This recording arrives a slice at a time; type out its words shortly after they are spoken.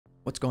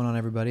What's going on,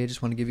 everybody? I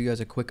just want to give you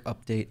guys a quick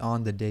update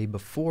on the day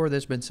before.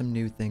 There's been some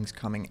new things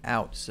coming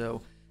out.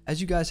 So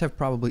as you guys have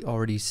probably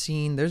already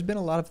seen, there's been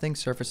a lot of things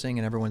surfacing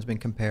and everyone's been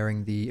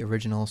comparing the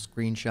original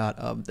screenshot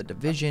of The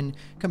Division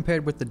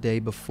compared with the day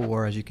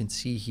before. As you can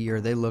see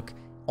here, they look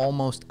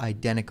almost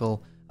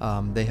identical.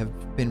 They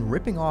have been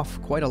ripping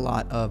off quite a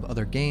lot of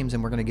other games,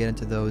 and we're going to get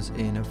into those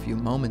in a few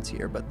moments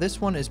here. But this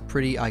one is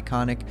pretty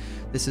iconic.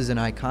 This is an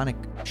iconic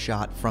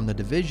shot from The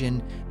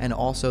Division, and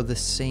also the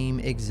same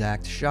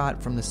exact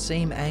shot from the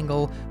same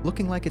angle,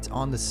 looking like it's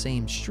on the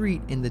same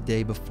street in the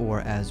day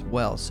before as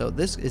well. So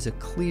this is a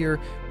clear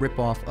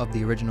ripoff of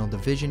the original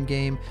Division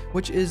game,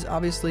 which is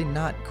obviously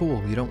not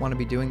cool. You don't want to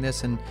be doing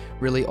this, and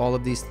really all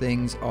of these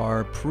things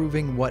are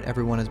proving what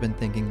everyone has been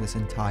thinking this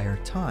entire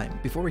time.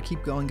 Before we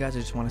keep going, guys, I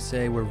just want to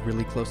say we're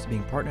really close to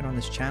being partnered on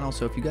this channel,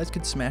 so if you guys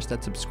could smash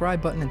that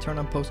subscribe button and turn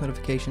on post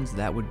notifications,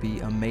 that would be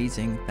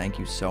amazing. Thank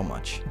you so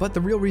much. But the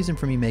real reason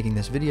for me making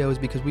this video is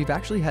because we've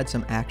actually had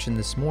some action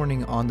this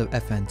morning on the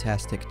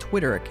Fntastic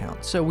Twitter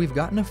account. So we've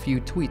gotten a few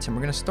tweets, and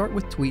we're going to start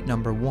with tweet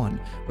number 1,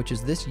 which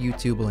is this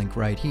YouTube link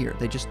right here.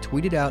 They just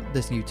tweeted out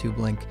this YouTube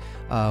link,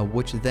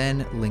 which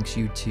then links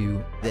you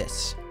to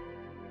this.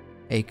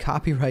 A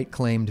copyright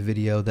claimed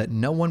video that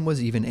no one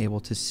was even able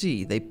to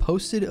see. They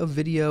posted a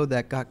video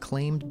that got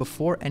claimed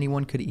before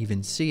anyone could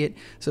even see it,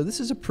 so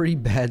this is a pretty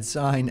bad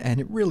sign, and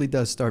it really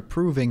does start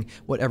proving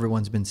what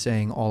everyone's been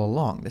saying all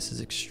along. This is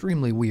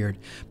extremely weird.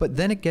 But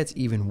then it gets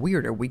even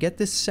weirder. We get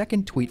this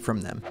second tweet from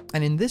them,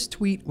 and in this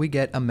tweet we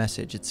get a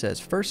message. It says,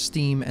 "First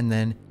Steam, and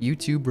then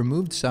YouTube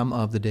removed some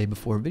of the day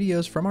before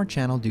videos from our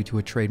channel due to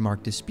a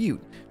trademark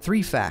dispute.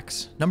 3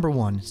 facts. Number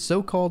 1,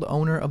 so-called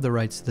owner of the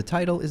rights to the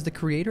title is the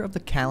creator of the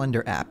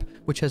calendar app,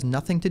 which has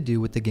nothing to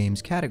do with the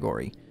game's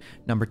category.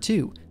 Number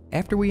 2,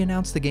 after we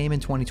announced the game in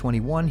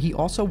 2021, he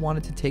also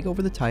wanted to take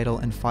over the title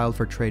and filed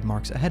for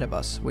trademarks ahead of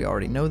us. We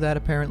already know that,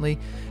 apparently.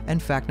 And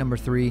fact number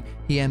 3,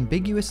 he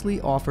ambiguously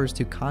offers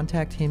to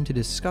contact him to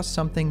discuss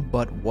something,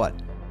 but what?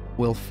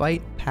 We'll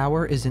fight,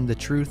 power is in the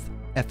truth,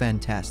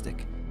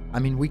 Fntastic." I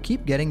mean, we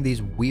keep getting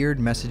these weird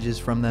messages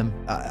from them.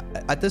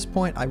 At this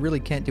point, I really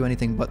can't do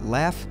anything but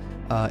laugh.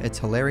 It's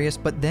hilarious,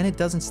 but then it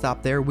doesn't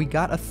stop there. We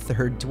got a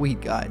third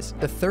tweet, guys.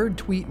 The third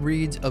tweet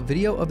reads, "A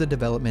video of the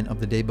development of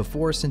the day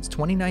before since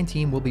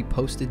 2019 will be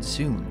posted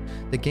soon.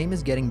 The game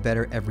is getting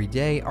better every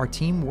day. Our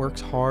team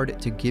works hard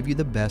to give you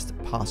the best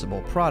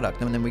possible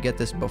product." And then we get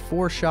this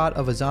before shot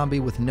of a zombie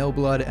with no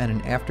blood and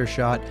an after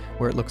shot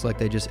where it looks like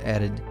they just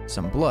added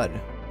some blood.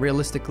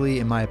 Realistically,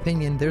 in my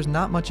opinion, there's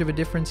not much of a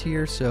difference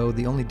here, so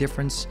the only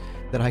difference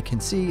that I can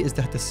see is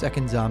that the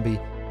second zombie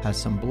has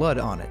some blood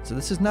on it. So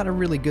this is not a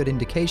really good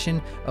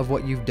indication of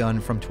what you've done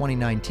from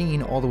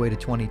 2019 all the way to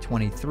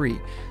 2023.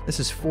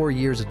 This is 4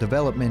 years of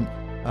development,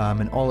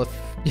 and all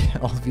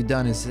you've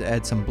done is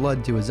add some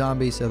blood to a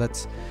zombie, so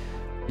that's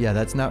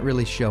not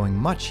really showing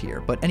much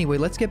here. But anyway,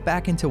 let's get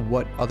back into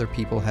what other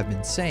people have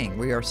been saying.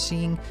 We are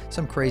seeing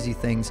some crazy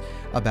things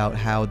about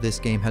how this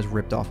game has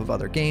ripped off of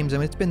other games,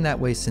 and it's been that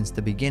way since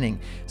the beginning.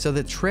 So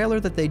the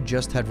trailer that they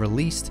just had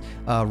released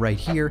right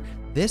here,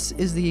 this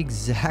is the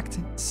exact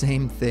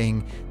same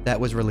thing that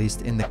was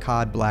released in the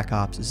COD Black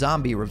Ops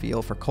zombie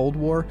reveal for Cold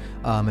War.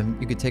 And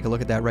you could take a look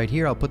at that right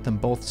here. I'll put them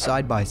both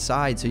side by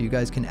side so you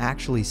guys can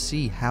actually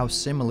see how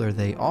similar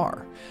they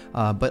are.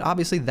 But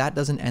obviously that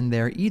doesn't end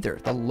there either.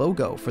 The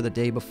logo for the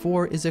day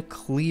before is a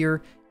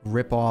clear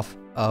ripoff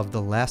of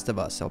The Last of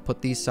Us. I'll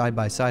put these side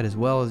by side as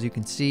well. As you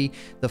can see,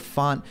 the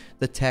font,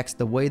 the text,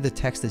 the way the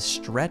text is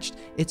stretched,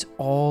 it's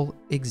all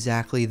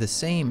exactly the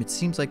same. It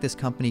seems like this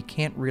company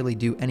can't really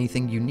do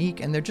anything unique,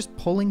 and they're just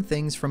pulling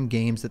things from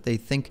games that they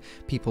think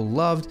people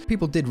loved.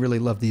 People did really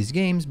love these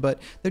games,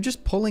 but they're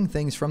just pulling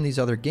things from these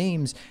other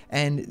games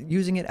and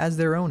using it as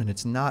their own, and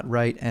it's not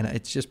right, and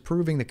it's just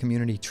proving the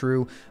community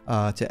true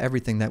to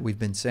everything that we've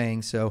been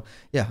saying. So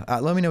yeah,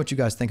 let me know what you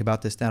guys think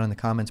about this down in the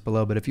comments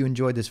below. But if you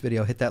enjoyed this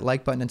video, hit that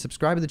like button and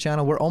subscribe to the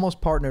channel. We're almost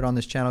partnered on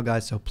this channel,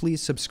 guys, so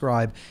please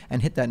subscribe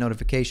and hit that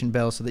notification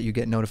bell so that you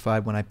get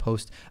notified when I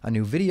post a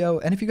new video.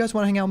 And if you guys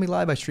want to hang out with me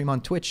live, I stream on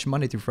Twitch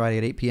Monday through Friday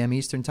at 8 p.m.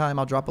 Eastern time.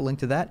 I'll drop a link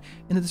to that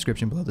in the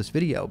description below this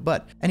video.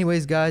 But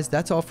anyways, guys,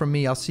 that's all from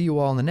me. I'll see you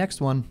all in the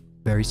next one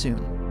very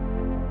soon.